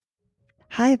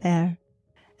Hi there.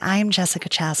 I'm Jessica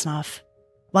Chasnoff.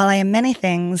 While I am many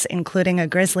things, including a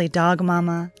grizzly dog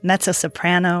mama,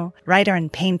 mezzo-soprano, writer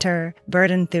and painter, bird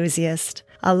enthusiast,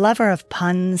 a lover of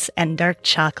puns and dark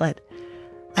chocolate,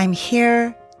 I'm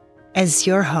here as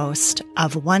your host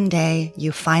of One Day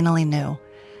You Finally Knew,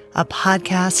 a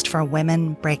podcast for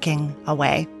women breaking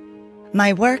away.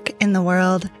 My work in the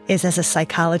world is as a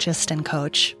psychologist and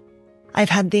coach. I've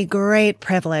had the great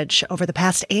privilege over the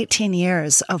past 18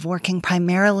 years of working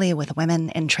primarily with women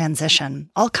in transition,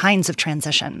 all kinds of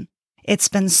transition. It's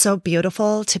been so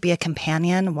beautiful to be a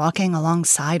companion walking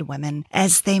alongside women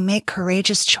as they make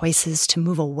courageous choices to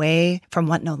move away from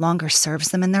what no longer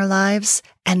serves them in their lives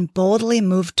and boldly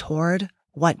move toward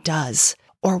what does,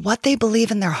 or what they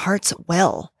believe in their hearts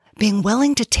will, being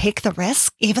willing to take the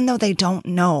risk even though they don't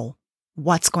know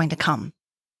what's going to come.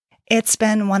 It's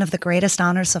been one of the greatest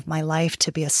honors of my life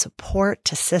to be a support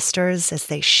to sisters as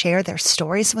they share their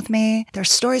stories with me, their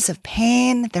stories of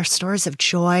pain, their stories of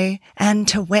joy, and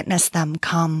to witness them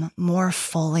come more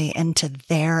fully into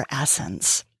their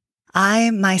essence. I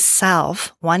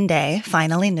myself, one day,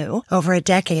 finally knew, over a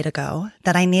decade ago,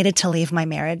 that I needed to leave my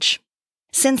marriage.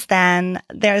 Since then,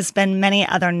 there's been many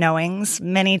other knowings,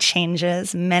 many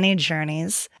changes, many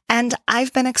journeys, and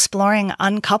I've been exploring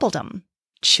uncoupledom,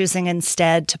 choosing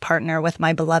instead to partner with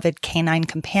my beloved canine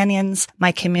companions,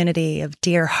 my community of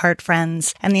dear heart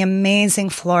friends, and the amazing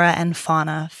flora and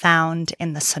fauna found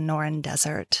in the Sonoran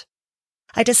Desert.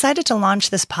 I decided to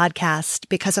launch this podcast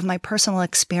because of my personal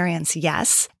experience,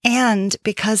 yes, and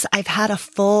because I've had a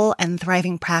full and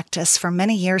thriving practice for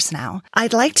many years now.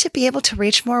 I'd like to be able to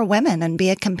reach more women and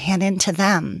be a companion to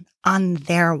them on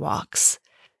their walks.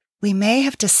 We may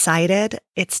have decided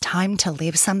it's time to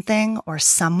leave something or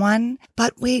someone,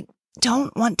 but we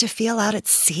don't want to feel out at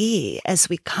sea as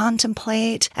we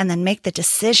contemplate and then make the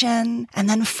decision and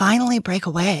then finally break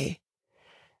away.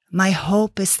 My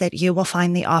hope is that you will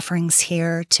find the offerings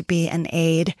here to be an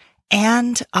aid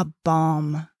and a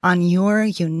balm on your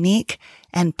unique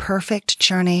and perfect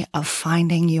journey of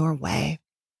finding your way.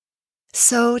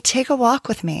 So take a walk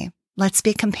with me. Let's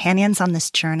be companions on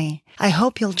this journey. I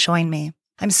hope you'll join me.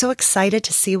 I'm so excited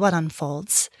to see what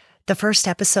unfolds. The first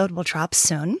episode will drop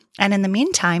soon. And in the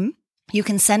meantime, you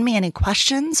can send me any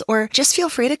questions or just feel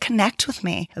free to connect with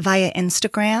me via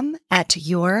Instagram at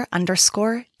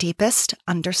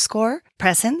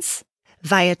your_deepest_presence,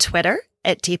 via Twitter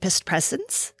at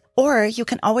deepestpresence, or you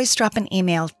can always drop an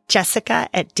email,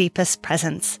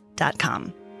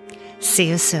 jessica@deepestpresence.com. See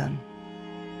you soon.